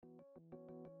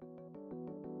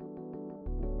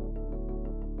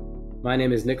My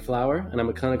name is Nick Flower, and I'm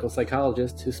a clinical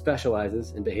psychologist who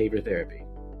specializes in behavior therapy.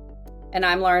 And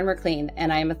I'm Lauren McLean,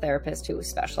 and I am a therapist who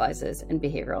specializes in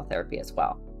behavioral therapy as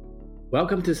well.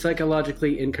 Welcome to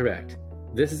Psychologically Incorrect.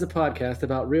 This is a podcast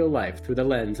about real life through the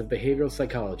lens of behavioral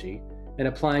psychology and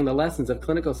applying the lessons of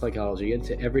clinical psychology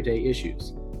into everyday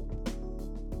issues.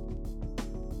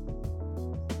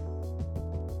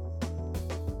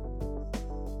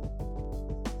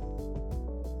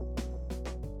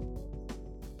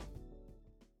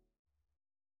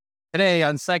 Today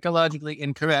on Psychologically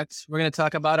Incorrect, we're going to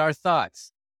talk about our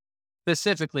thoughts,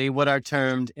 specifically what are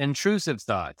termed intrusive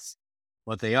thoughts,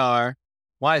 what they are,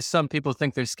 why some people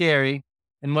think they're scary,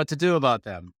 and what to do about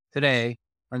them. Today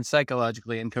on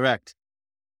Psychologically Incorrect.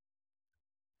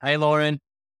 Hi, Lauren.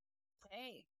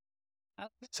 Hey.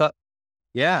 So,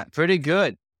 yeah, pretty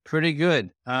good.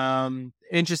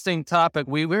 Interesting topic.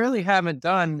 We really haven't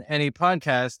done any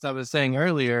podcasts, I was saying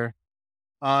earlier,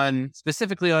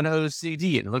 specifically on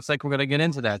OCD. It looks like we're going to get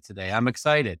into that today. I'm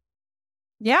excited.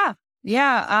 Yeah.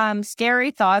 Scary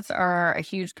thoughts are a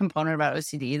huge component about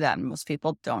OCD that most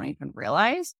people don't even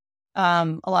realize.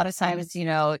 A lot of times,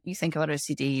 you think about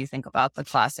OCD, you think about the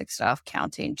classic stuff,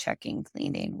 counting, checking,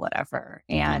 cleaning, whatever.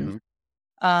 And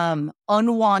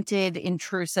unwanted,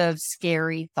 intrusive,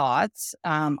 scary thoughts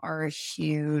are a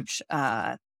huge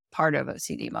part of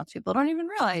OCD. Most people don't even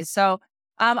realize. So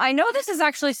I know this is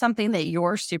actually something that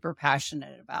you're super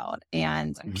passionate about,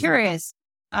 and I'm curious,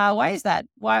 why is that?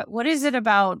 What is it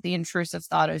about the intrusive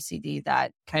thought OCD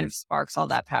that kind of sparks all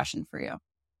that passion for you?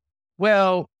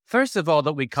 Well, first of all,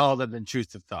 that we call them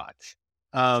intrusive thoughts.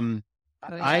 I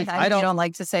don't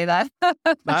like to say that.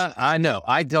 I know.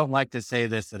 I don't like to say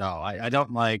this at all. I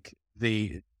don't like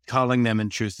calling them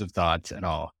intrusive thoughts at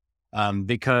all.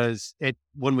 Because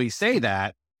when we say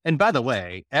that, and by the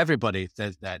way, everybody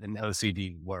says that in the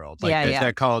OCD world.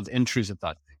 They're called intrusive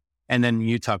thoughts. And then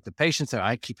you talk to patients,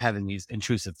 I keep having these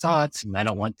intrusive thoughts and I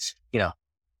don't want,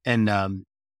 and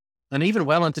even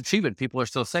well into treatment, people are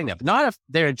still saying that, but not if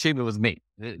they're in treatment with me.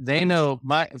 They know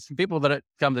people that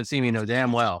come to see me know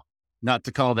damn well not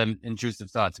to call them intrusive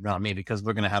thoughts around me because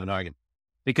we're going to have an argument.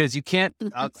 Because you can't,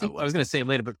 I was going to say it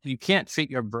later, but you can't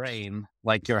treat your brain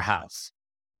like your house,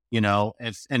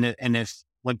 if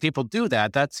when people do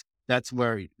that, that's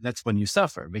when you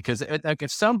suffer. Because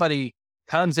if somebody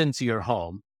comes into your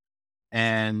home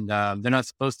and they're not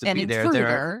supposed to be there,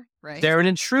 they're an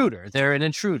intruder. They're an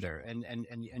intruder, and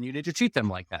you need to treat them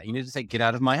like that. You need to say, "Get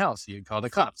out of my house." You call the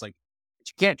cops. You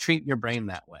can't treat your brain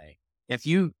that way.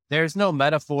 There's no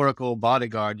metaphorical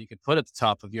bodyguard you could put at the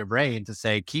top of your brain to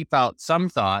say, keep out some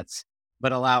thoughts,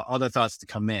 but allow other thoughts to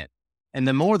come in. And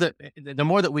the more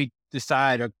that we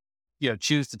decide or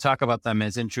choose to talk about them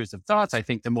as intrusive thoughts, I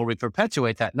think the more we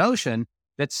perpetuate that notion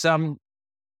that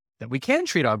we can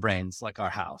treat our brains like our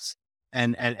house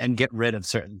and get rid of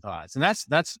certain thoughts. And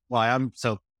that's why I'm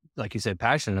so, like you said,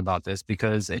 passionate about this,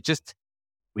 because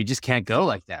we just can't go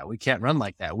like that. We can't run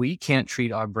like that. We can't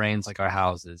treat our brains like our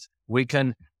houses. We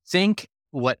can think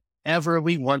whatever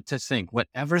we want to think,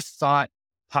 whatever thought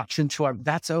pops into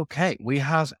that's okay. We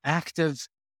have active,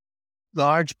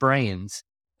 large brains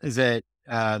that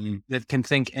can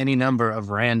think any number of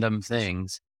random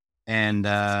things, and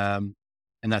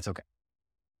that's okay.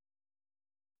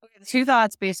 Okay, the two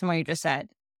thoughts based on what you just said.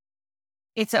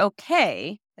 It's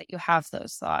okay that you have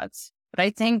those thoughts, but I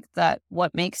think that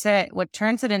what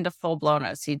turns it into full-blown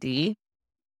OCD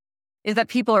is that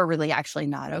people are really actually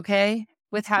not okay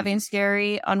with having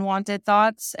scary, unwanted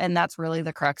thoughts. And that's really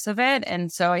the crux of it.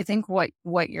 And so I think what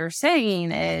you're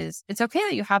saying is it's okay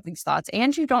that you have these thoughts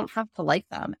and you don't have to like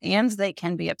them, and they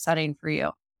can be upsetting for you.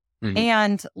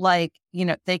 And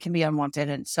they can be unwanted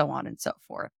and so on and so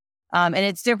forth. And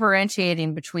it's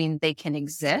differentiating between they can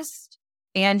exist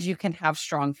and you can have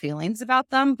strong feelings about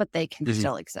them, but they can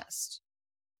still exist.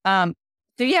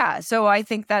 So I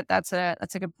think that's a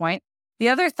good point. The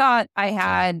other thought I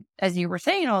had as you were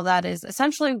saying all that is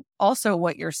essentially also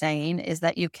what you're saying is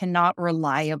that you cannot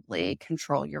reliably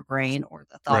control your brain or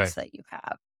the thoughts that you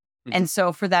have. And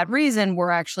so for that reason,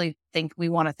 we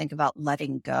want to think about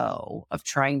letting go of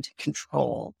trying to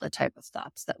control the type of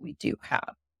thoughts that we do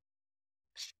have.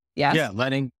 Yes? Yeah,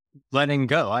 letting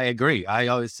go. I agree. I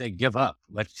always say, give up.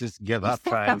 Let's just give up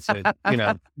trying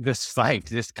to,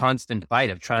 this constant fight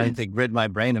of trying to rid my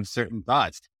brain of certain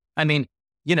thoughts. I mean,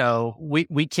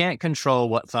 we can't control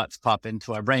what thoughts pop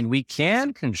into our brain. We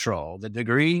can control the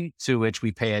degree to which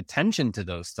we pay attention to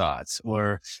those thoughts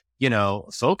or,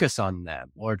 focus on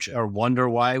them or wonder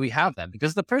why we have them.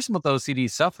 Because the person with OCD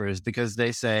suffers because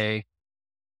they say,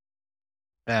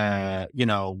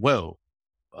 whoa,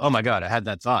 oh my God, I had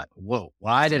that thought. Whoa,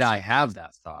 why did I have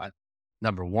that thought?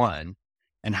 number one.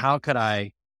 And how could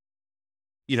I,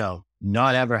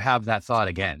 not ever have that thought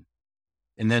again?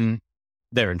 And then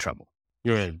they're in trouble.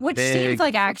 You're in Which seems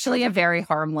like actually a very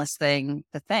harmless thing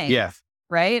to think. Yeah.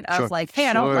 Right? Of Sure. like, hey,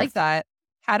 I don't like that.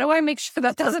 How do I make sure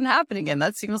that doesn't happen again?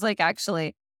 That seems like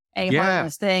actually a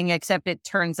harmless thing, except it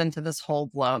turns into this whole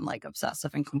blown like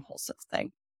obsessive and compulsive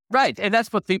thing. Right. And that's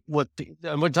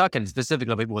and we're talking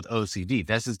specifically about people with OCD.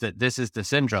 This is the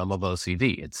syndrome of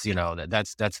OCD. It's,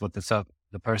 that's what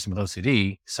the person with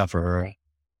OCD suffer.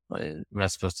 We're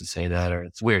not supposed to say that, or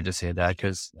it's weird to say that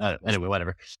because anyway,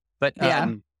 whatever. But,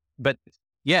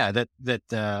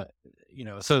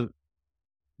 so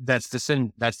that's the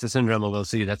syndrome of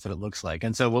OCD. That's what it looks like.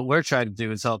 And so what we're trying to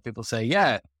do is help people say,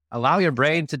 allow your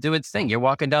brain to do its thing. You're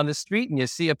walking down the street and you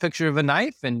see a picture of a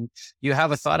knife and you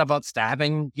have a thought about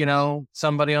stabbing,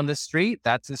 somebody on the street.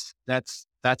 That's a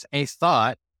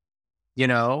thought,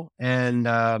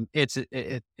 and it's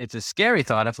a scary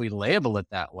thought if we label it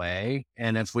that way.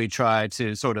 And if we try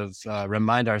to sort of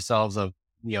remind ourselves of,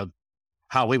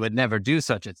 how we would never do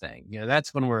such a thing,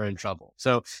 that's when we're in trouble.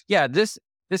 So this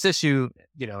issue,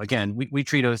 again, we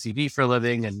treat OCD for a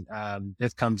living, and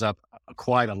this comes up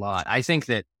quite a lot. I think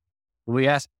that when we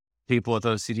ask people with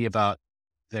OCD about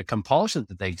the compulsions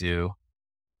that they do,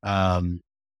 a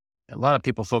lot of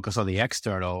people focus on the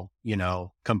external,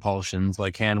 compulsions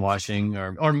like hand washing,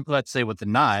 or let's say with the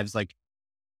knives, like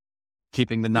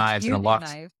keeping the knives in a lock,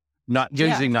 not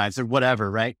using knives or whatever,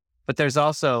 right? But there's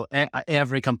also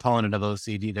every component of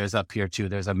OCD. There's up here too.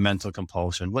 There's a mental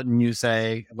compulsion. Wouldn't you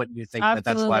think that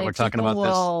that's why we're talking about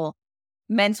this?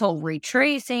 Mental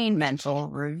retracing, mental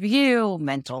review,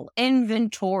 mental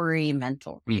inventory,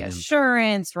 mental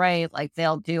reassurance, right? Like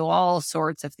they'll do all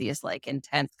sorts of these like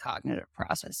intense cognitive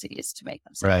processes to make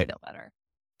themselves feel better.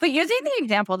 But using the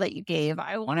example that you gave,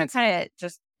 I want to kind of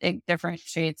just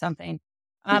differentiate something.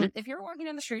 If you're walking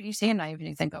down the street, you see a knife and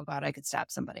you think, oh God, I could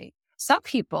stab somebody. Some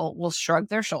people will shrug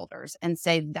their shoulders and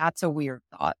say, that's a weird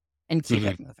thought and keep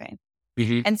it moving.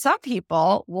 And some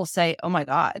people will say, oh my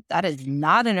God, that is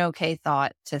not an okay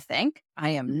thought to think. I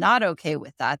am not okay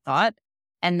with that thought.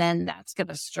 And then that's going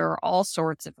to stir all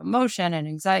sorts of emotion and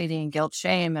anxiety and guilt,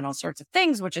 shame, and all sorts of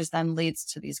things, which is then leads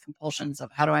to these compulsions of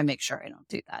how do I make sure I don't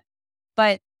do that?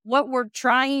 But what we're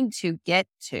trying to get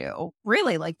to,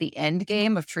 really like the end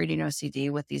game of treating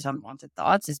OCD with these unwanted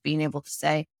thoughts, is being able to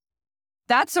say,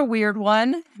 that's a weird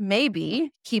one.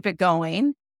 Maybe keep it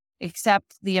going,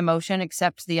 accept the emotion,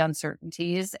 accept the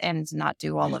uncertainties, and not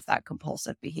do all of that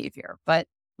compulsive behavior. But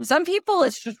some people,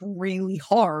 it's just really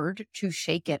hard to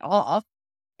shake it off.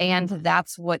 And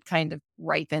that's what kind of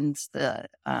ripens the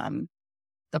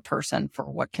person for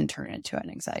what can turn into an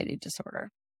anxiety disorder.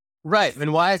 Right.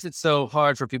 And why is it so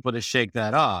hard for people to shake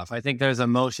that off? I think there's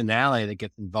emotionality that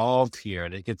gets involved here.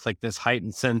 And it gets like this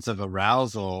heightened sense of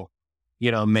arousal,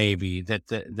 maybe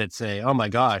that say, oh my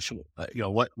gosh,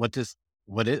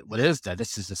 what is that?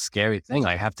 This is a scary thing.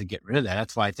 I have to get rid of that.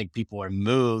 That's why I think people are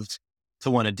moved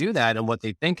to want to do that. And what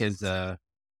they think is a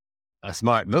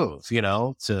smart move,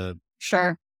 to.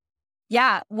 Sure.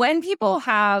 Yeah. When people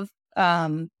have,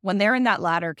 when they're in that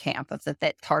latter camp of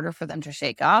that harder for them to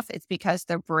shake off, it's because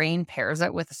their brain pairs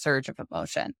it with a surge of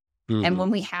emotion. And when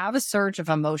we have a surge of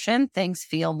emotion, things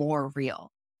feel more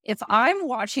real. If I'm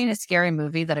watching a scary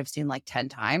movie that I've seen like 10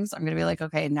 times, I'm going to be like,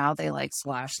 okay, now they like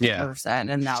slash the person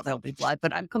and now there'll be blood.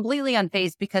 But I'm completely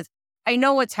unfazed because I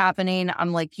know what's happening.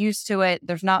 I'm like used to it.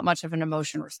 There's not much of an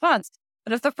emotion response.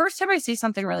 But if the first time I see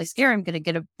something really scary, I'm going to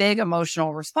get a big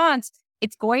emotional response,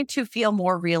 it's going to feel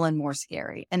more real and more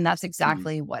scary. And that's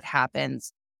exactly what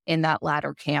happens in that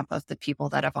latter camp of the people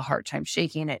that have a hard time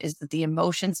shaking it, is that the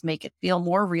emotions make it feel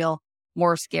more real,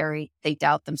 more scary. They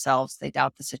doubt themselves, they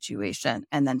doubt the situation,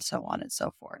 and then so on and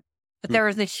so forth. But there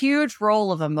is a huge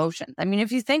role of emotion. I mean,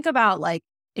 if you think about like,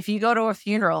 if you go to a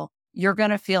funeral, you're going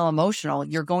to feel emotional.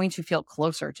 You're going to feel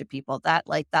closer to people. That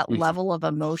level of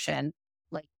emotion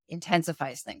like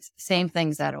intensifies things. Same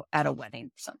things at a wedding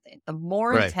or something. The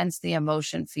more intense the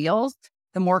emotion feels,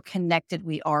 the more connected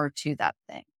we are to that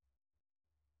thing.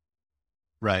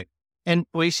 Right. And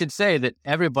we should say that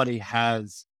everybody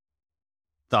has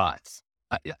thoughts.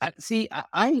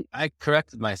 I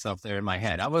corrected myself there in my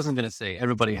head. I wasn't going to say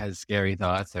everybody has scary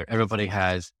thoughts or everybody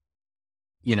has,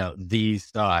 these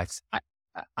thoughts.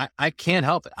 I can't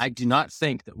help it. I do not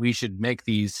think that we should make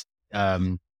these,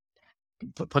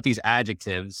 put these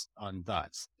adjectives on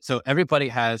thoughts. So everybody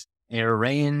has a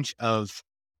range of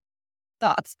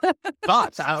thoughts.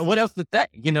 What else to say?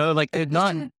 Like they're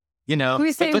not, Can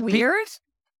we say weird?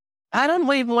 I don't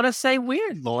even want to say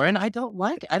weird, Lauren. I don't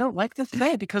like to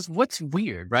say it because what's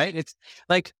weird, right? It's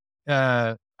like,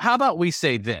 I how about we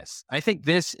say this? I think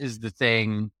this is the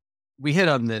thing. We hit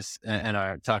on this and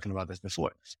are talking about this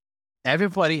before.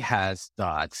 Everybody has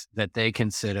thoughts that they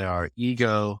consider are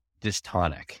ego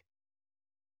dystonic.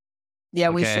 Yeah,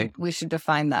 Okay? we should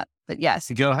define that. But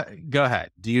yes. Go ahead.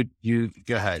 You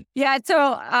go ahead. Yeah.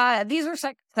 So these are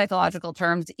psychological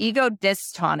terms. Ego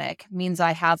dystonic means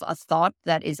I have a thought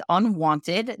that is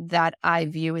unwanted, that I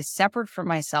view as separate from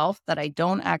myself, that I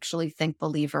don't actually think,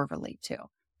 believe, or relate to.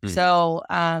 So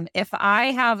if I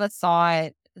have a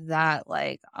thought that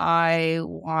like I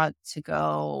want to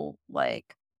go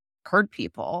like hurt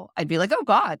people, I'd be like, oh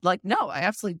God, like, no, I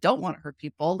absolutely don't want to hurt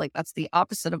people. Like that's the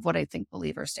opposite of what I think,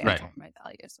 believe, or stand for, my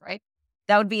values, right?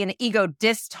 That would be an ego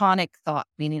dystonic thought,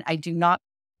 meaning I do not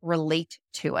relate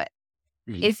to it.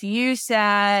 If you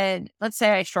said, let's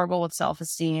say I struggle with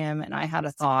self-esteem and I had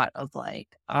a thought of like,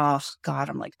 oh God,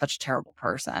 I'm like such a terrible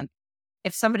person.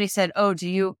 If somebody said, oh, do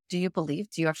you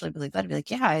actually believe that? I'd be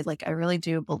like, yeah, I really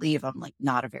do believe I'm like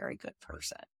not a very good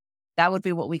person. That would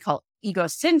be what we call ego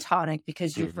syntonic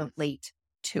because you relate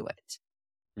to it.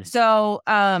 So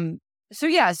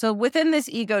within this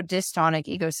ego dystonic,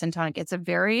 ego syntonic, it's a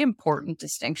very important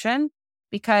distinction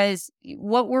because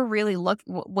what we're really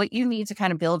what you need to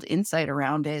kind of build insight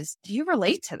around is, do you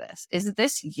relate to this? Is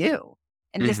this you?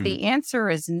 And if the answer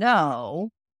is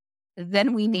no,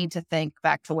 then we need to think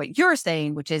back to what you're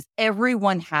saying, which is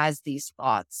everyone has these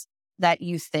thoughts that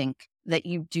you think that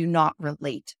you do not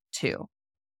relate to.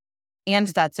 And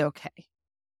that's okay.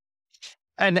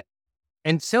 And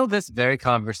until this very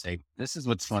conversation, this is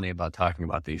what's funny about talking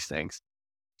about these things,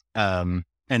 and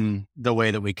the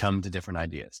way that we come to different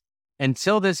ideas.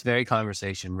 Until this very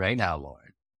conversation right now,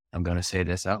 Lauren, I'm going to say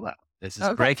this out loud. This is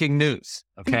breaking news.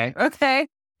 Okay. Okay.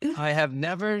 I have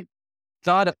never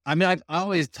thought of, I've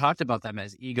always talked about them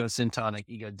as ego syntonic,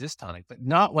 ego dystonic, but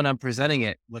not when I'm presenting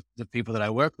it with the people that I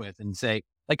work with and say,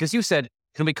 like, as you said,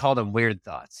 can we call them weird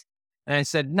thoughts? And I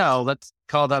said, no, let's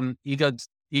call them ego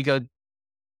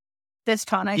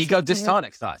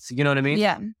dystonic thoughts. You know what I mean?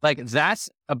 Yeah. Like that's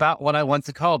about what I want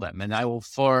to call them. And I will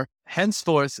for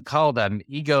henceforth call them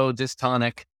ego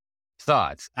dystonic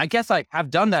thoughts. I guess I have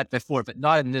done that before, but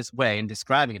not in this way in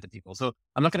describing it to people. So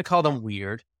I'm not going to call them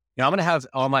weird. I'm going to have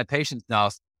all my patients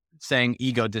now saying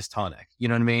ego dystonic, you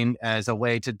know what I mean? As a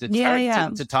way to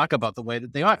to talk about the way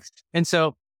that they are. And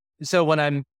so when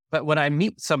I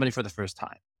meet somebody for the first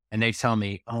time and they tell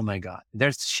me, oh my God,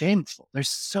 they're shameful. They're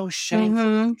so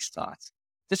shameful, these thoughts.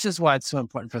 This is why it's so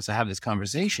important for us to have this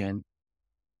conversation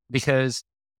because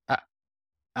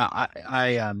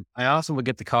I also would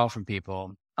get the call from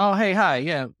people. Oh, hey, hi.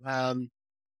 Yeah. How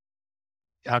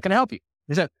can I help you?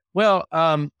 They said, well,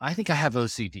 I think I have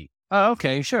OCD. Oh,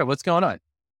 okay, sure. What's going on?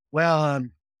 Well,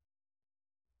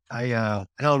 I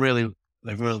don't really,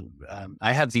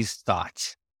 I have these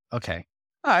thoughts. Okay.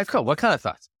 All right, cool. What kind of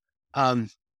thoughts? I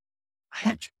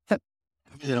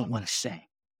really don't want to say,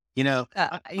 I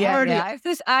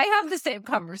have the same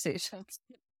conversations.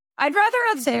 I'd rather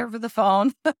not say over the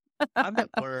phone. I'm at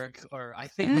work or I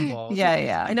think the walls.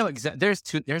 Yeah. I know exactly.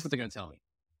 Here's what they're going to tell me.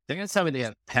 They're going to tell me they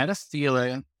have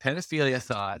pedophilia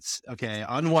thoughts, okay,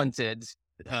 unwanted,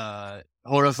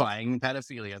 horrifying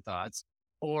pedophilia thoughts,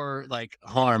 or like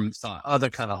other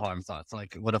kind of harm thoughts,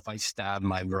 like what if I stab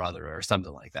my brother or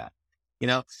something like that.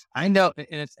 I know,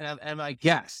 and my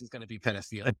guess is going to be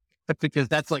pedophilia because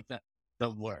that's like the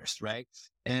worst, right?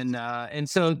 And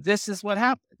so this is what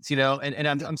happens, and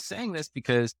I'm saying this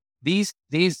because this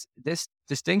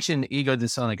distinction, ego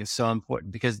dystonic, is so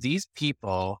important because these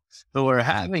people who are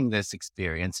having this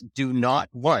experience do not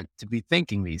want to be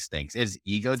thinking these things. It's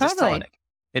ego dystonic.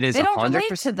 It is 100%. They don't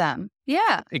relate to them.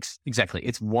 Yeah. Exactly.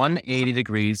 It's 180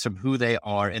 degrees from who they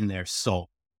are in their soul.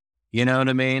 You know what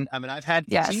I mean? I've had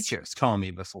teachers call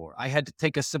me before. I had to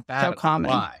take a sabbatical. So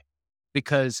common. Why?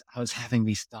 Because I was having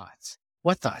these thoughts.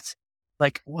 What thoughts?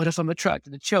 Like, what if I'm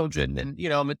attracted to children and,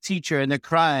 I'm a teacher and they're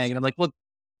crying and I'm like, well,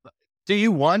 do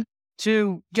you want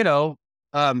to,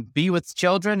 be with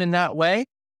children in that way?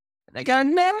 And they go,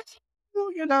 no,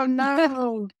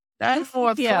 no,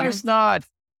 of course not.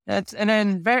 And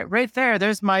then right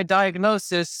there's my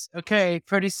diagnosis. Okay,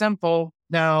 pretty simple.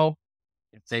 Now,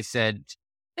 if they said,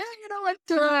 yeah, you know what,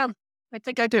 I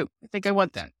think I do. I think I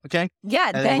want that. Okay.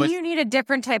 Yeah. And then you need a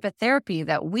different type of therapy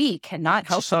that we cannot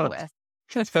help you with.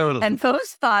 Totally. And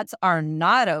those thoughts are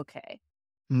not okay.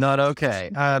 Not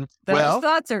okay. Those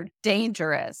thoughts are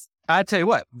dangerous. I tell you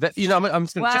what, I'm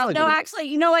just going to tell you. No, actually,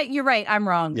 you know what? You're right. I'm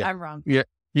wrong. Yeah. I'm wrong. Yeah.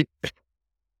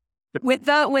 With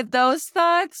those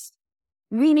thoughts,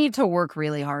 we need to work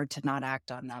really hard to not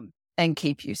act on them. and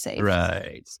keep you safe.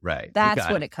 Right. That's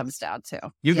what it comes down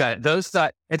to. You got it. Those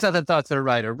thoughts, it's not the thoughts that are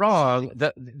right or wrong.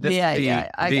 I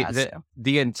got you.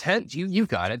 The intent, you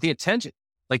got it. The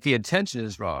intention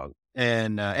is wrong.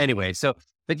 And anyway,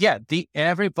 but yeah,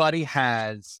 everybody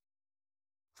has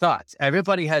thoughts.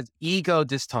 Everybody has ego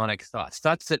dystonic thoughts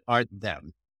that aren't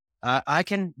them. I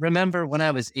can remember when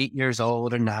I was 8 years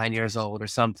old or 9 years old or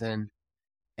something.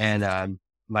 And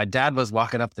my dad was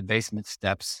walking up the basement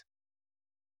steps.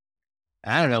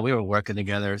 I don't know, we were working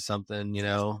together or something,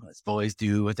 as boys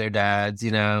do with their dads,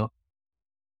 And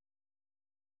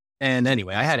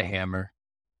anyway, I had a hammer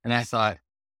and I thought,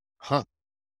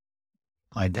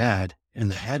 my dad in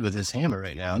the head with his hammer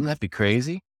right now. Wouldn't that be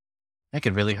crazy? That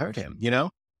could really hurt him,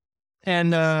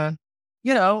 And, I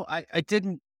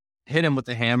didn't hit him with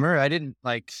the hammer. I didn't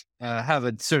have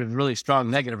a sort of really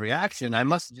strong negative reaction. I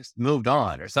must have just moved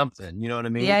on or something. You know what I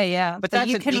mean? Yeah. But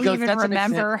you can even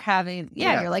remember having,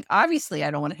 you're like, obviously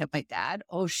I don't want to hit my dad.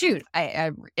 Oh shoot.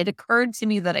 It occurred to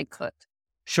me that I could.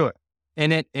 Sure.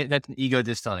 And that's an ego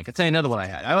dystonic. I'll tell you another one I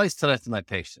had. I always tell that to my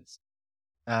patients.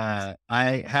 We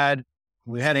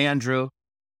had Andrew,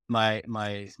 my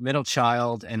middle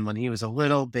child. And when he was a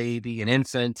little baby, an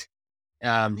infant,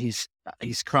 he's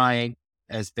crying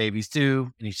as babies do,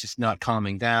 and he's just not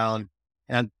calming down.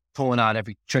 And I'm pulling out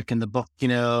every trick in the book, They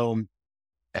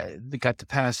got the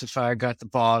pacifier, got the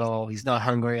bottle. He's not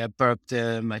hungry. I burped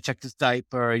him. I checked his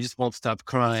diaper. He just won't stop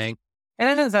crying.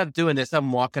 And as I'm doing this,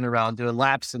 I'm walking around doing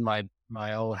laps in my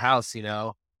old house,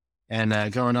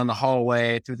 and going on the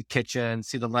hallway through the kitchen,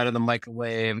 see the light of the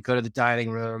microwave, go to the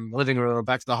dining room, living room,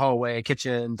 back to the hallway,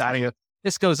 kitchen, dining room.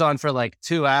 This goes on for like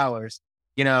 2 hours,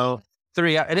 3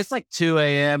 hours, and it's like 2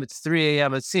 a.m. It's 3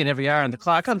 a.m. I'm seeing every hour on the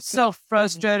clock. I'm so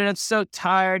frustrated. I'm so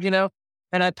tired, and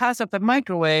I pass up the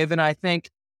microwave and I think,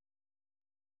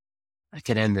 I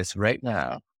could end this right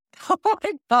now. Oh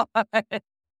my God.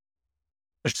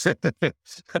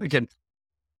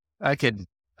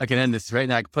 I can end this right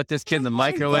now. I can put this kid in the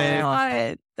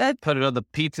microwave, put it on the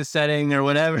pizza setting or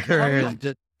whatever.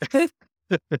 But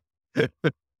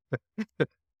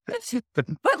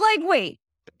wait.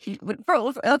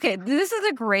 Okay, this is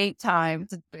a great time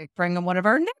to bring in one of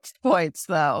our next points,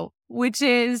 though, which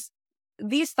is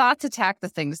these thoughts attack the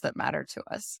things that matter to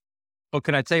us. Oh,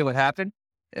 can I tell you what happened?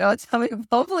 Tell me.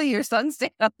 Hopefully, your son's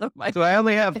staying on the mic. So I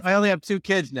only have 2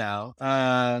 kids now,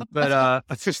 but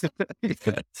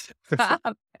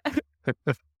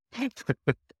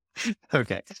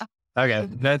okay.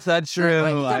 That's not true.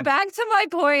 So back to my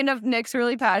point of Nick's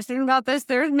really passionate about this.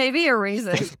 There's maybe a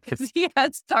reason because he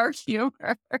has dark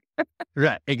humor.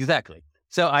 Right, exactly.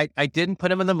 So I didn't put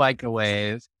him in the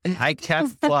microwave. I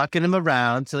kept walking him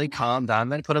around till he calmed down,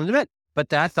 then put him to bed. But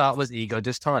that thought was ego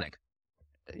dystonic.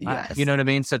 Yes. You know what I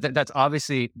mean? So that's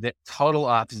obviously the total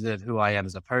opposite of who I am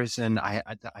as a person. I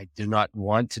do not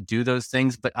want to do those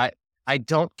things, but I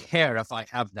don't care if I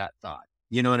have that thought.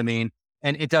 You know what I mean?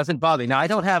 And it doesn't bother me. Now, I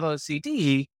don't have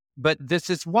OCD, but this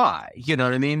is why, you know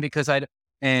what I mean? Because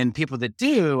and people that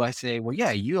do, I say, well,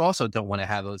 yeah, you also don't want to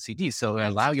have OCD. So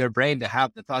allow your brain to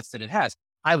have the thoughts that it has.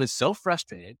 I was so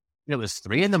frustrated. It was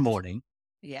 3 a.m.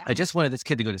 Yeah. I just wanted this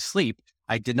kid to go to sleep.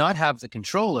 I did not have the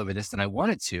control over this that I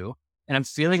wanted to. And I'm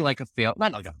feeling like not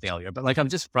like a failure, but I'm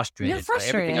just frustrated. You're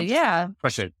frustrated, yeah.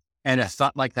 Frustrated. And a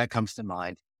thought like that comes to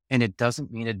mind. And it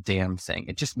doesn't mean a damn thing.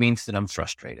 It just means that I'm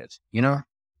frustrated,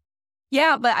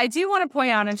 Yeah, but I do want to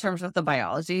point out in terms of the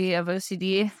biology of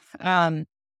OCD.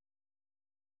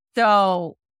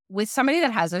 So with somebody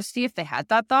that has OCD, if they had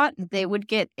that thought, they would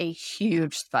get a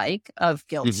huge spike of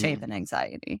guilt, shame, and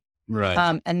anxiety.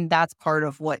 Right. And that's part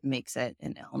of what makes it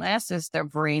an illness is their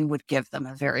brain would give them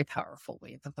a very powerful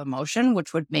wave of emotion,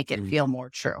 which would make it feel more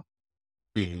true.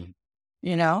 Mm-hmm.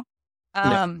 Yeah.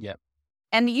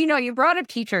 And, you brought up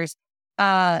teachers.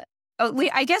 I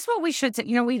guess what we should say,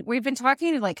 we've been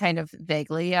talking kind of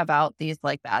vaguely about these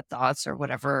bad thoughts or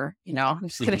whatever, I'm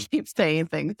just going to keep saying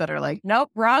things that are nope,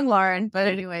 wrong, Lauren. But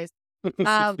anyways,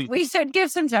 we should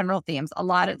give some general themes, a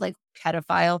lot of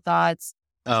pedophile thoughts,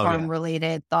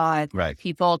 harm-related thoughts. Right.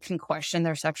 People can question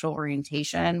their sexual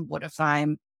orientation. What if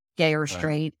I'm gay or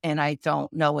straight and I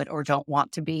don't know it or don't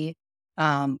want to be?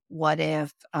 What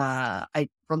if I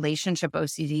relationship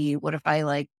OCD? What if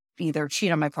I either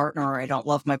cheat on my partner or I don't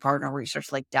love my partner, where you start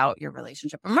to doubt your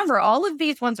relationship? Remember, all of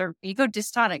these ones are ego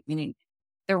dystonic, meaning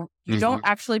you don't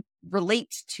actually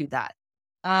relate to that.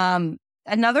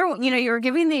 Another one, you were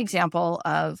giving the example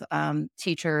of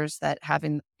teachers that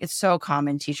it's so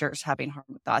common, teachers having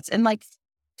harmful thoughts. And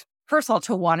first of all,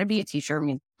 to want to be a teacher,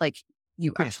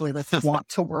 you actually want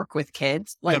to work with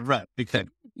kids. Right. Because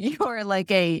you are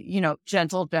a,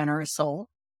 gentle, generous soul.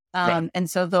 And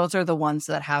so those are the ones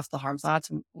that have the harm thoughts.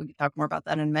 And we can talk more about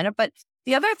that in a minute. But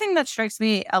the other thing that strikes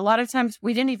me, a lot of times,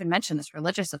 we didn't even mention this,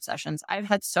 religious obsessions. I've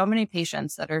had so many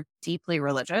patients that are deeply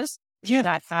religious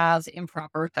that have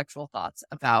improper sexual thoughts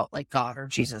about like God or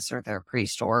Jesus or their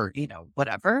priest or,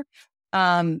 whatever.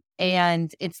 And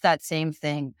it's that same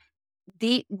thing.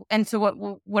 And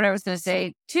so what I was going to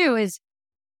say too is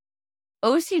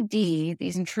OCD,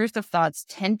 these intrusive thoughts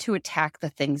tend to attack the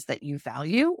things that you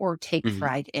value or take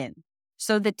pride in.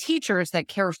 So the teachers that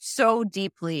care so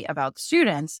deeply about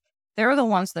students, they're the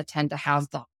ones that tend to have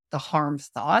the harm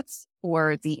thoughts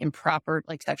or the improper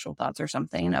like sexual thoughts or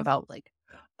something about like,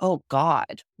 oh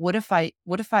God, what if I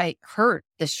hurt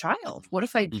this child? What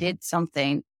if I did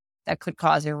something that could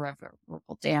cause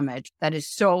irreparable damage that is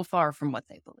so far from what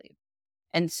they believe?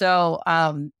 And so,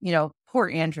 poor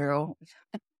Andrew,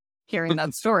 hearing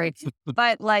that story,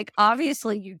 but like,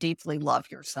 obviously you deeply love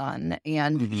your son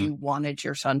and you wanted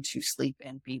your son to sleep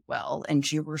and be well. And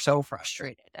you were so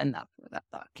frustrated. And that's where that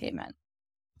thought came in.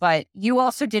 But you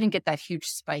also didn't get that huge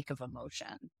spike of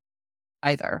emotion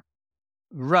either.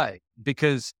 Right.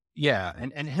 Because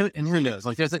and who knows?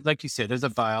 Like like you said, there's a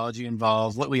biology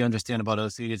involved. What we understand about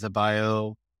OCD is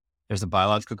there's a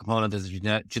biological component, there's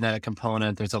a genetic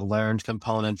component, there's a learned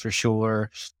component for sure.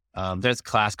 There's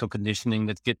classical conditioning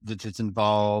that's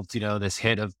involved, this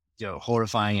hit of,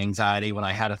 horrifying anxiety when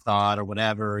I had a thought or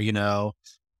whatever,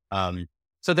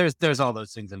 so there's all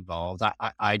those things involved.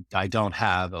 I don't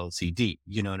have OCD,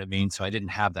 you know what I mean? So I didn't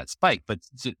have that spike, but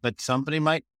somebody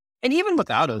might, and even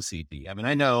without OCD, I mean,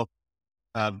 I know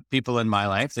people in my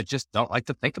life that just don't like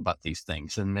to think about these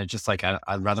things. And they're just like,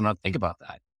 I'd rather not think about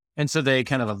that. And so they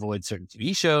kind of avoid certain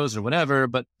TV shows or whatever,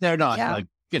 but they're not like,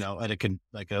 at an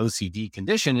OCD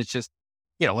condition. It's just,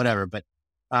 whatever. But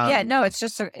it's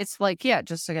just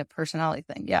a personality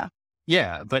thing. Yeah.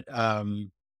 Yeah. But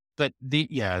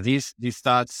these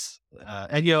thoughts,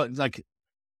 and,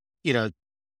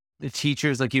 the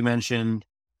teachers, like you mentioned,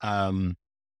 I'm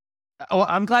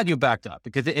glad you backed up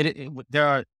because there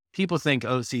are people think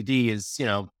OCD is,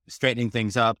 straightening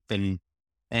things up and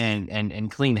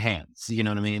clean hands, you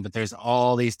know what I mean? But there's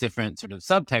all these different sort of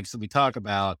subtexts that we talk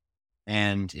about.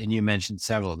 And you mentioned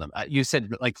several of them. You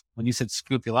said, like, when you said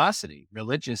scrupulosity,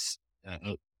 religious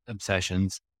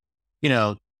obsessions,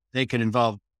 they could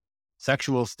involve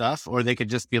sexual stuff, or they could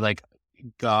just be like,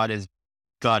 God is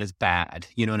bad.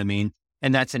 You know what I mean?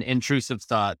 And that's an intrusive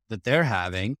thought that they're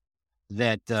having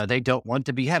that they don't want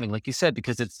to be having, like you said,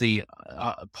 because it's the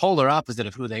polar opposite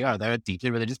of who they are. They're a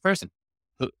deeply religious person.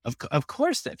 Of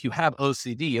course, if you have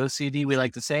OCD, we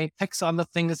like to say, picks on the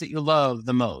things that you love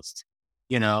the most.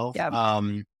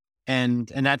 And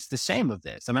that's the same with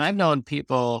this. I mean, I've known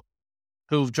people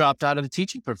who've dropped out of the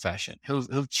teaching profession,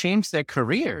 who've changed their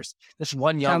careers. This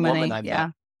one young woman I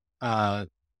met a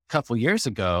couple years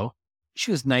ago,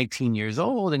 she was 19 years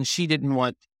old and she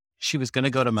was going to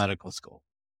go to medical school,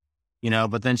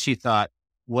 but then she thought,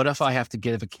 what if I have to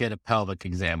give a kid a pelvic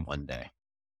exam one day?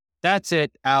 That's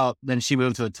it, out. Then she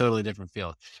moved to a totally different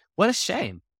field. What a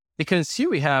shame, because here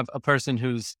we have a person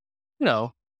who's,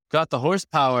 got the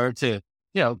horsepower to,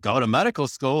 go to medical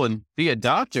school and be a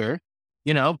doctor,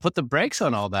 put the brakes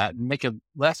on all that and make a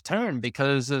left turn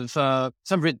because of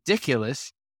some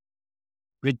ridiculous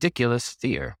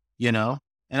fear, And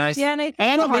I think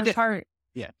the hard part.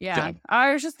 Yeah.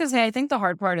 I was just gonna say, I think the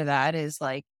hard part of that is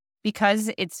like, because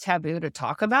it's taboo to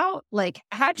talk about, like,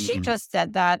 had she just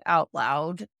said that out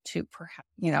loud to perhaps,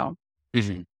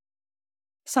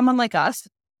 someone like us.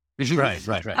 Right.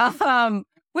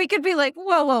 We could be like,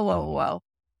 whoa.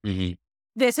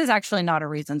 This is actually not a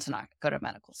reason to not go to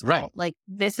medical school. Right. Like,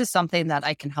 this is something that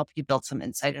I can help you build some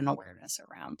insight and awareness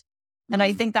around. And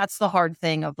I think that's the hard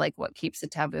thing of like what keeps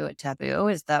it taboo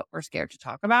is that we're scared to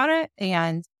talk about it.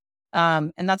 And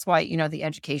that's why, the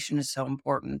education is so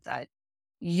important, that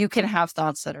you can have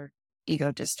thoughts that are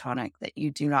ego dystonic that you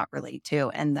do not relate to,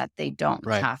 and that they don't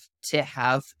have to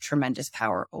have tremendous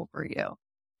power over you.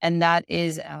 And that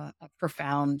is a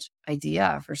profound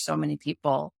idea for so many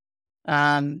people.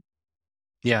 And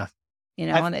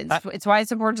it's why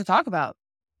it's important to talk about.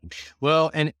 Well,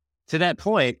 and to that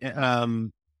point,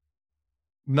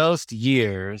 most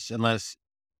years,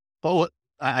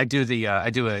 I do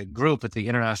a group at the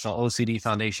International OCD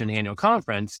Foundation annual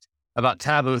conference about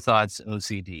taboo thoughts,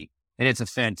 OCD. And it's a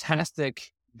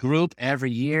fantastic group.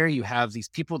 Every year you have these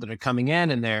people that are coming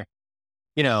in and they're,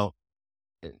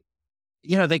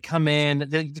 they come in,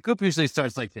 the group usually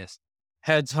starts like this,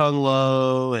 heads hung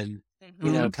low and,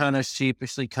 kind of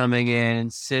sheepishly coming in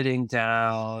and sitting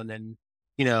down. And,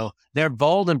 they're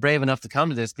bold and brave enough to come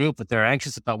to this group, but they're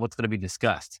anxious about what's going to be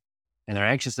discussed. And they're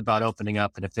anxious about opening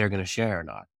up and if they're going to share or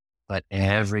not. But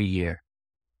every year,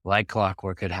 like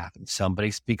clockwork, it happens. Somebody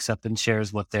speaks up and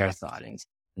shares what their thought is.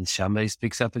 And somebody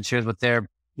speaks up and shares what their,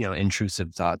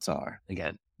 intrusive thoughts are.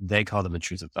 Again, they call them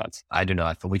intrusive thoughts. I do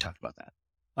not, but we talked about that.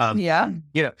 Yeah.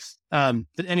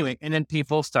 But anyway, and then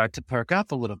people start to perk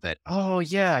up a little bit. Oh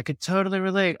yeah, I could totally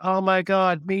relate. Oh my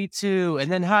God, me too.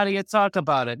 And then how do you talk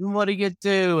about it? And what do you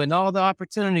do? And all the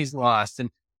opportunities lost. And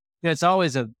it's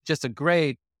always just a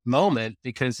great moment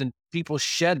because then people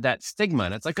shed that stigma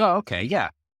and it's like, oh, okay, yeah,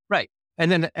 right.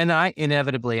 And I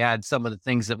inevitably add some of the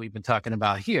things that we've been talking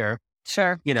about here.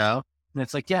 Sure. And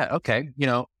it's like, yeah, okay,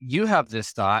 you have this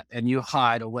thought and you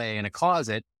hide away in a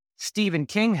closet. Stephen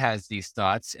King has these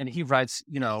thoughts and he writes,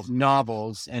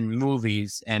 novels and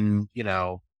movies and,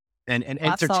 and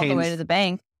That's all the way to the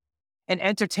bank. And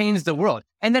entertains the world.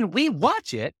 And then we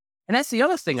watch it. And that's the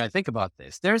other thing I think about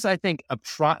this. There's, I think,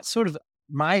 sort of,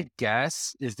 my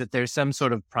guess is that there's some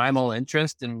sort of primal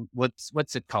interest in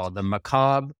what's it called? The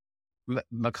macabre. Oh,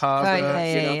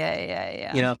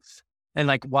 yeah. And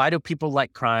like, why do people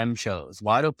like crime shows?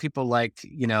 Why do people like,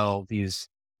 these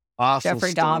awful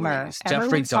Jeffrey stories? Dahmer.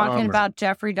 Everyone's talking about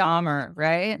Jeffrey Dahmer,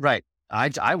 right? Right.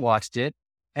 I watched it.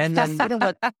 And then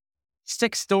what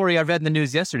sick story I read in the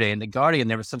news yesterday in The Guardian,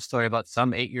 there was some story about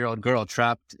some 8-year-old girl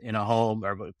trapped in a home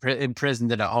or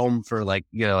imprisoned in a home for like,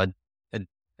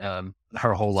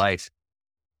 her whole life.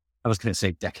 I was going to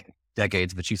say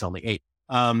decades, but she's only 8.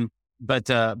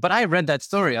 But I read that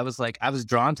story. I was like, I was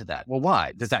drawn to that. Well,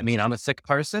 why? Does that mean I'm a sick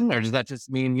person? Or does that just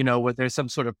mean, there's some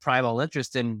sort of primal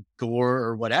interest in gore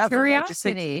or whatever?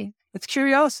 Curiosity. It's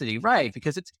curiosity, right?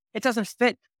 Because it doesn't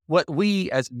fit what we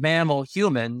as mammal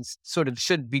humans sort of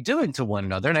should be doing to one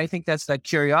another. And I think that's that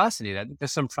curiosity. I think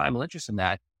there's some primal interest in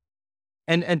that.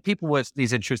 And people with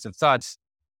these intrusive thoughts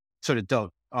sort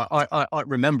of aren't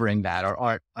remembering that or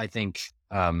aren't, I think,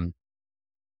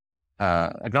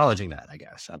 acknowledging that, I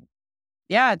guess.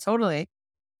 Yeah, totally.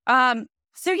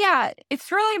 So yeah, it's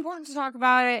really important to talk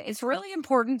about it. It's really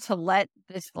important to let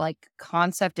this like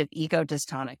concept of ego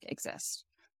dystonic exist.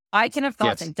 I can have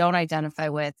thoughts I don't identify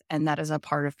with, and that is a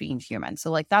part of being human.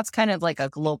 So like, that's kind of like a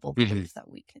global truth that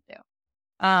we can do.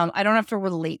 I don't have to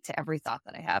relate to every thought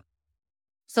that I have.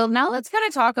 So now let's kind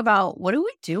of talk about what do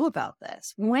we do about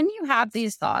this? When you have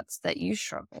these thoughts that you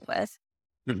struggle with,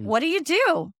 what do you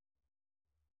do?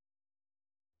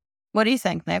 What do you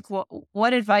think, Nick?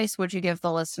 What advice would you give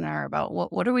the listener about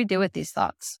what do we do with these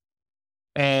thoughts?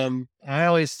 I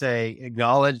always say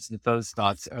acknowledge that those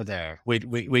thoughts are there.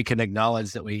 We can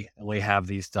acknowledge that we have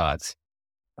these thoughts.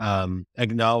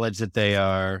 Acknowledge that they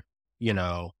are,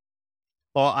 well,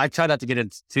 I try not to get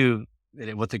into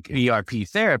with the ERP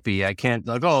therapy. I can't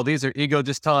like, oh, these are ego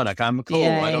dystonic. I'm cool.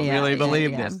 I don't really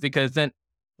believe this because then,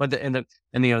 but in the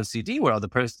OCD world, the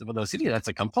person with OCD, that's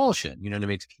a compulsion. You know what I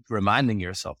mean? To keep reminding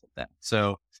yourself of that.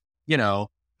 So,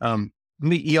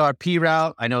 the ERP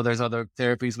route, I know there's other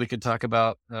therapies we could talk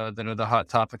about that are the hot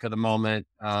topic of the moment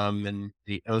in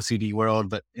the OCD world.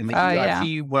 But in the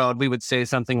ERP world, we would say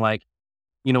something like,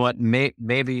 you know what,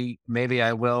 maybe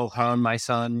I will harm my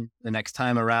son the next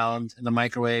time around in the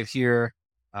microwave here.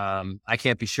 I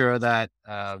can't be sure of that.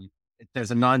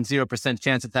 There's a 0%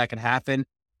 chance that can happen,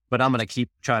 but I'm going to keep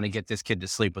trying to get this kid to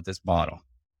sleep with this bottle.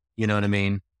 You know what I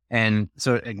mean? And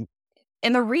so...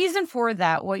 And the reason for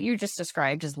that, what you just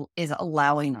described is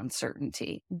allowing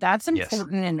uncertainty. That's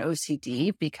important in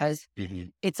OCD because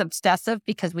it's obsessive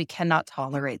because we cannot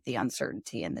tolerate the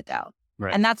uncertainty and the doubt.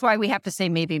 Right. And that's why we have to say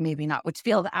maybe, maybe not, which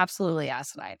feels absolutely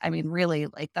asinine. I mean, really,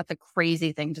 like that's a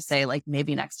crazy thing to say, like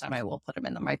maybe next time I will put him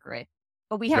in the microwave.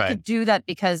 But we have to do that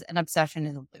because an obsession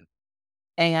is a loop.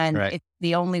 And it's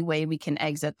the only way we can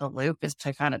exit the loop is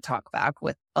to kind of talk back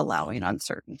with allowing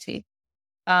uncertainty.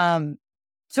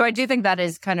 So I do think that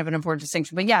is kind of an important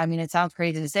distinction. But yeah, I mean, it sounds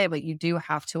crazy to say, but you do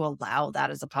have to allow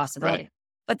that as a possibility. Right.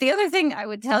 But the other thing I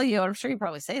would tell you, I'm sure you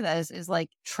probably say that, is like,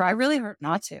 try really hard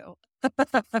not to.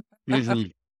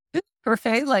 Right?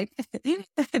 Like,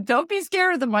 don't be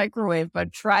scared of the microwave,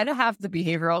 but try to have the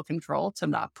behavioral control to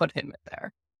not put him in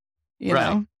there. You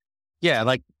know? Yeah,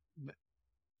 like,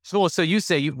 so you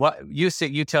say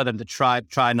you tell them to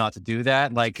try not to do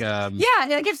that, like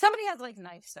like if somebody has like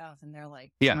knife stuff and they're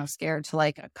like scared to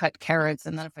like cut carrots,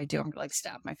 and then if I do, I'm gonna like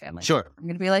stab my family. Sure, I'm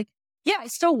gonna be like, yeah, I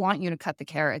still want you to cut the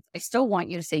carrots. I still want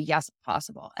you to say yes, if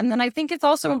possible. And then I think it's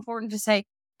also important to say,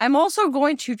 I'm also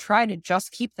going to try to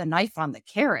just keep the knife on the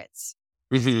carrots.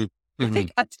 I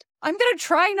think I'm gonna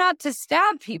try not to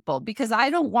stab people because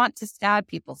I don't want to stab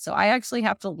people. So I actually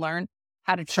have to learn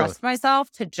how to trust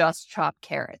myself to just chop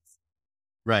carrots.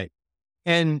 Right.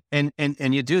 And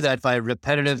you do that by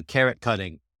repetitive carrot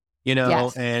cutting.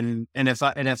 Yes. and if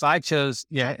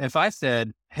I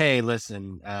said, hey,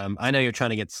 listen, I know you're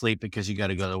trying to get sleep because you got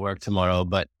to go to work tomorrow,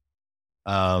 but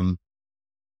I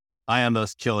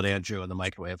almost killed Andrew in the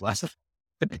microwave last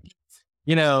night.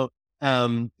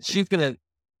 She's gonna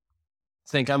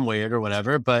think I'm weird or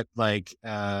whatever, but like,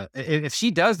 if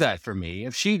she does that for me,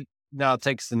 if she now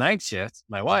takes the night shift,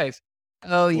 my wife,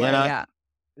 Oh, then yeah.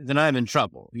 then I'm in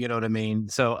trouble. You know what I mean?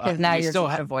 So Because now we you're still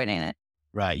just avoiding it.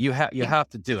 right. You have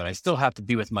to do it. I still have to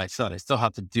be with my son. I still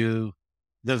have to do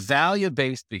the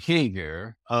value-based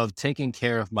behavior of taking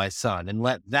care of my son and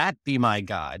let that be my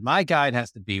guide. My guide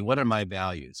has to be, what are my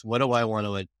values? What do I want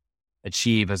to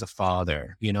achieve as a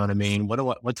father? You know what I mean?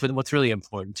 What's really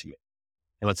important to me?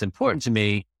 And what's important to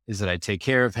me is that I take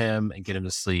care of him and get him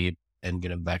to sleep and get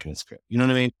him back in his crib. You know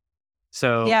what I mean?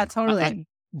 So Yeah, totally.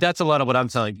 that's a lot of what I'm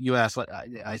telling you. You asked what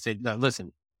I say. No,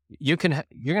 listen, you're going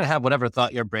to have whatever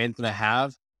thought your brain's going to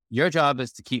have. Your job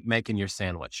is to keep making your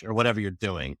sandwich or whatever you're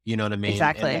doing. You know what I mean?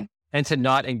 Exactly. And to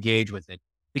not engage with it,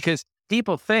 because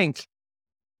people think,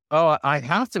 oh, I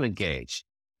have to engage.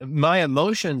 My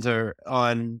emotions are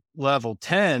on level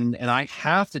 10 and I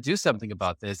have to do something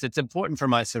about this. It's important for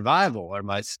my survival or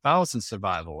my spouse's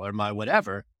survival or my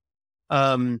whatever.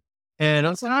 And I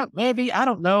was like, maybe, I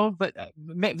don't know, but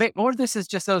or this is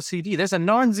just OCD. There's a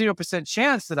non-0%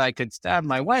 chance that I could stab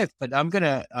my wife, but I'm going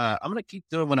to keep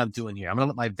doing what I'm doing here. I'm going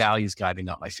to let my values guide me,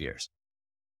 not my fears.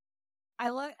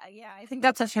 I think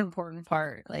that's such an important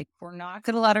part. Like, we're not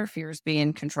going to let our fears be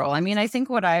in control. I mean, I think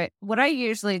what I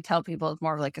usually tell people is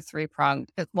more of like a three-pronged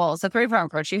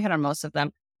approach. You hit on most of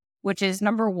them, which is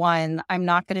number one, I'm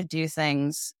not going to do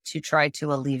things to try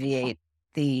to alleviate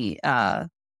the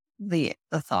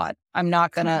thought. I'm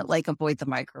not going to like avoid the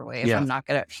microwave. Yeah. I'm not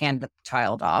going to hand the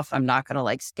child off. I'm not going to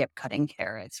like skip cutting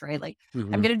carrots, right? Like, I'm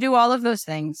Mhm. going to do all of those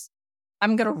things.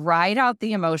 I'm going to ride out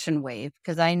the emotion wave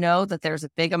because I know that there's a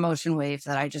big emotion wave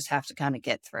that I just have to kind of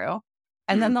get through.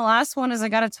 And then the last one is I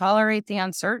got to tolerate the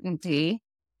uncertainty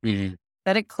Mhm.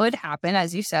 that it could happen,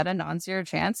 as you said, a non-zero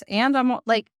chance. And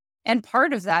and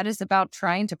part of that is about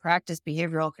trying to practice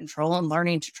behavioral control and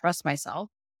learning to trust myself,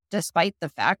 despite the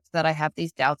fact that I have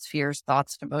these doubts, fears,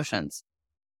 thoughts, and emotions.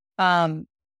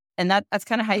 And that's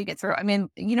kind of how you get through. I mean,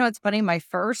 it's funny. My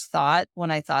first thought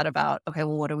when I thought about, okay,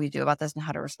 well, what do we do about this and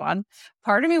how to respond?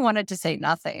 Part of me wanted to say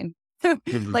nothing.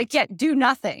 Mhm. Like, yeah, do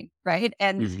nothing. Right.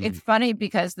 And Mhm. it's funny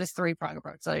because this three-prong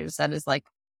approach that I just said is like,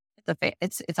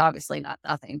 it's obviously not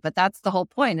nothing, but that's the whole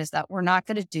point, is that we're not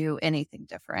going to do anything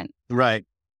different, Right.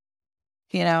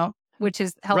 which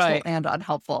is helpful Right. and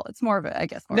unhelpful. It's more of it, I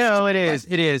guess. No, it is.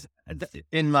 It is.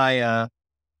 In my,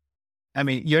 I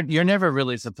mean, you're never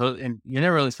really supposed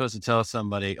to tell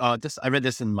somebody, oh, I read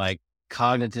this in my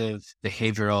cognitive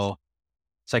behavioral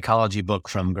psychology book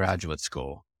from graduate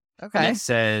school. And Okay. it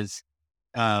says,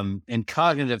 in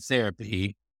cognitive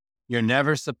therapy, you're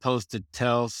never supposed to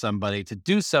tell somebody to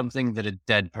do something that a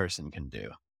dead person can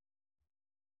do,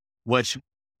 which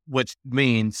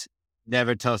means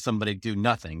never tell somebody do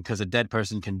nothing, because a dead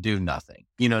person can do nothing.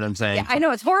 You know what I'm saying? Yeah, I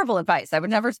know it's horrible advice. I would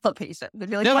never split patient. They'd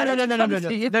be like, No.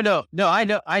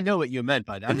 I know what you meant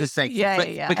by that. I'm just saying,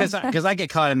 Yeah. because I get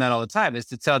caught in that all the time, is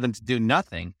to tell them to do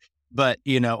nothing. But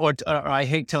or I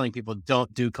hate telling people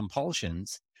don't do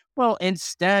compulsions. Well,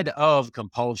 instead of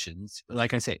compulsions,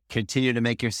 like I say, continue to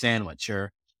make your sandwich,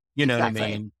 or you know what I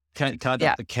Exactly. mean, cut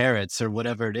Yeah. up the carrots or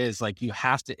whatever it is. Like, you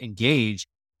have to engage.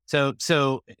 So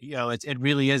it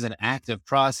really is an active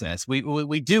process.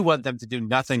 We do want them to do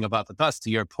nothing about the bus, to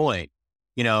your point.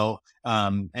 And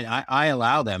I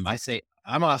allow them. I say,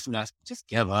 I'm often asked, just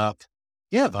give up.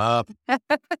 Stop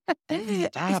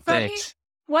It's funny. it.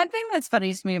 One thing that's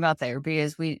funny to me about therapy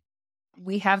is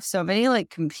we have so many like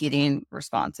competing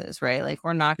responses, right? Like,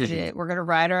 we're going to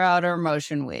ride out our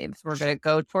emotion waves. We're going to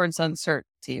go towards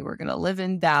uncertainty. We're going to live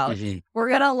in doubt. Mhm. We're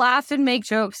going to laugh and make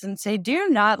jokes and say, do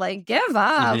not like give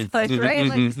up. Like, right?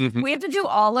 Like, we have to do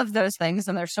all of those things.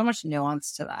 And there's so much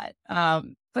nuance to that.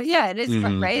 But yeah, it is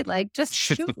right. Like, just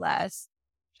shoot less,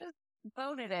 just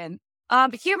bone it in.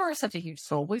 Humor is such a huge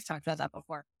tool. We've talked about that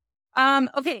before.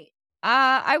 Okay.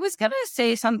 I was going to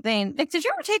say something. Nick, did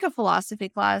you ever take a philosophy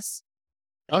class?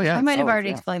 Oh, yeah. I might have already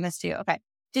explained this to you. Okay.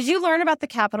 Did you learn about the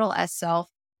capital S self?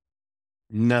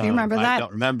 No, Do you remember that? I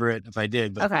don't remember it if I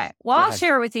did. But Okay. Well, I'll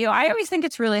share it with you. I always think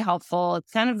it's really helpful. It's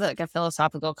kind of like a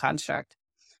philosophical construct.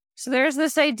 So there's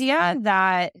this idea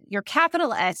that your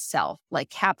capital S self, like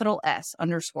capital S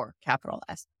 _ capital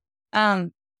S,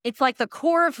 it's like the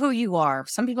core of who you are.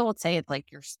 Some people would say it's like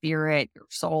your spirit, your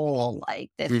soul,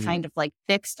 like this kind of like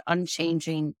fixed,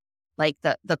 unchanging, like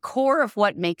the core of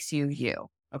what makes you you.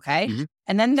 Okay. Mhm.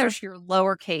 And then there's your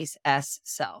lowercase s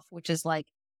self, which is like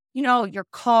your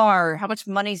car, how much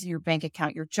money's in your bank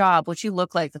account, your job, what you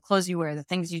look like, the clothes you wear, the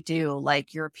things you do,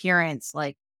 like your appearance,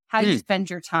 like how you spend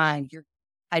your time.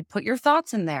 I'd put your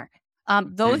thoughts in there.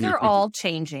 Those are all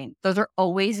changing. Those are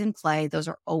always in play. Those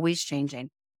are always changing.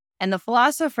 And the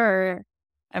philosopher,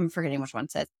 I'm forgetting which one,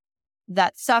 said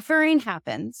that suffering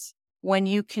happens when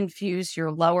you confuse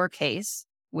your lowercase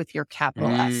with your capital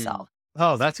S self.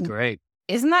 Oh, that's great.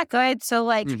 Isn't that good? So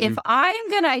if I'm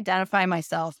going to identify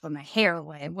myself by my hair,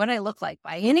 what I look like,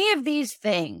 by any of these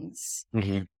things,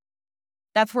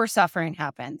 that's where suffering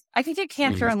happens. I could get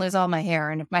cancer and lose all my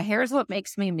hair. And if my hair is what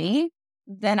makes me,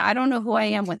 then I don't know who I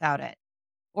am without it.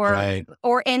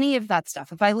 Or any of that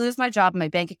stuff. If I lose my job and my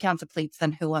bank account depletes,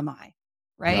 then who am I?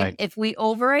 Right? If we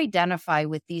over-identify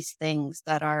with these things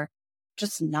that are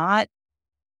just not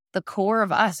the core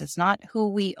of us, it's not who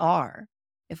we are.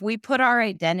 If we put our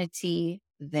identity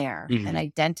there and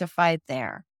identify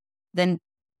there, then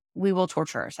we will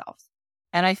torture ourselves.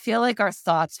 And I feel like our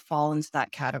thoughts fall into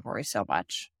that category so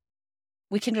much.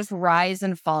 We can just rise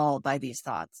and fall by these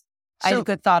thoughts. I had a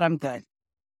good thought, I'm good.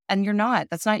 And you're not.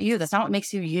 That's not you. That's not what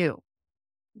makes you you.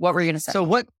 What were you going to say?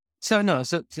 So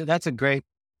that's a great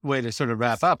way to sort of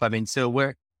wrap up. I mean,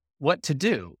 what to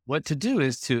do? What to do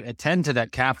is to attend to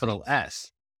that capital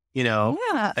S,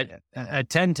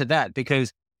 attend to that,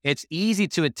 because it's easy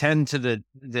to attend to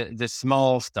the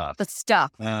small stuff. The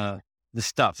stuff,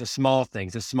 the small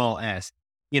things, the small S.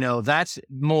 That's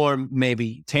more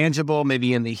maybe tangible,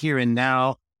 maybe in the here and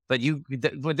now. But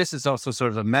this is also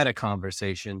sort of a meta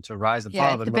conversation to rise above.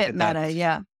 Yeah, it's a bit meta,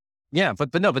 yeah. Yeah,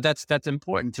 but that's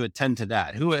important to attend to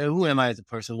that. Who am I as a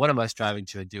person? What am I striving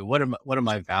to do? What are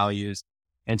my values?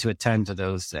 And to attend to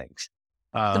those things.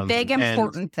 The big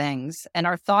important things, and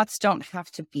our thoughts don't have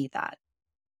to be that.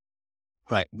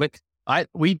 Right, but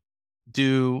we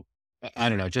do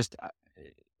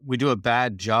a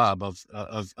bad job of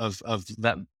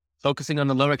that, focusing on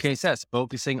the lowercase s,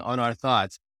 focusing on our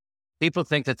thoughts. People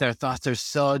think that their thoughts are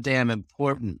so damn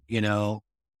important,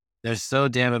 they're so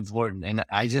damn important. And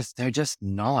they're just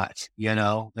not,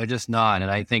 they're just not.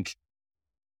 And I think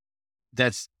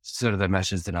that's sort of the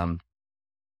message that I'm.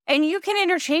 And you can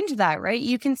interchange that, right?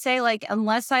 You can say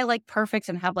unless I perfect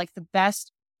and have the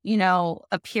best,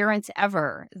 appearance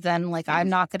ever, then I'm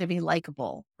not going to be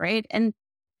likable. Right. And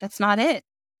that's not it.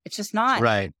 It's just not.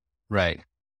 Right.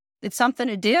 It's something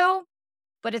to do.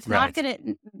 But it's not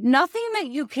nothing that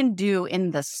you can do in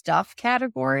the stuff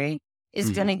category is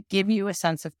going to give you a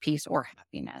sense of peace or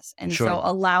happiness. And so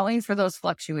allowing for those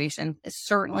fluctuations,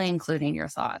 certainly including your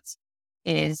thoughts,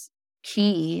 is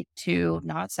key to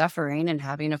not suffering and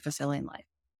having a fulfilling life.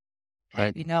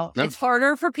 Right. It's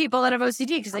harder for people that have OCD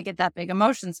because they get that big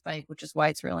emotion spike, which is why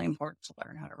it's really important to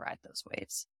learn how to ride those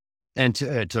waves. And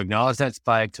to acknowledge that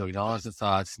spike, to acknowledge the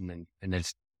thoughts, and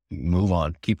just move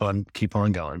on, keep on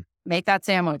going. Make that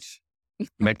sandwich.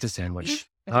 Make the sandwich.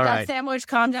 All right. Sandwich,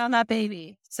 calm down that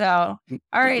baby. So, all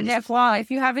right, Nick, well, if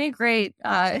you have any great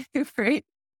ego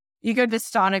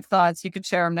dystonic thoughts, you could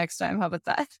share them next time. How about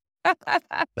that?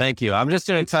 Thank you. I'm just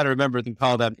going to try to remember to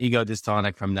call them ego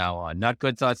dystonic from now on. Not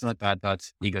good thoughts, not bad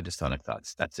thoughts, ego dystonic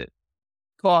thoughts. That's it.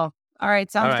 Cool. All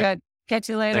right. Sounds good. Catch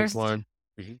you later. Thanks, Lauren.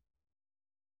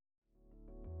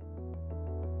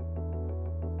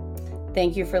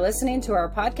 Thank you for listening to our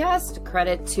podcast.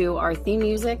 Credit to our theme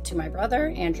music to my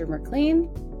brother, Andrew McLean.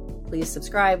 Please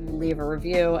subscribe, leave a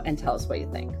review, and tell us what you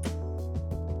think.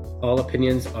 All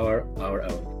opinions are our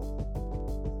own.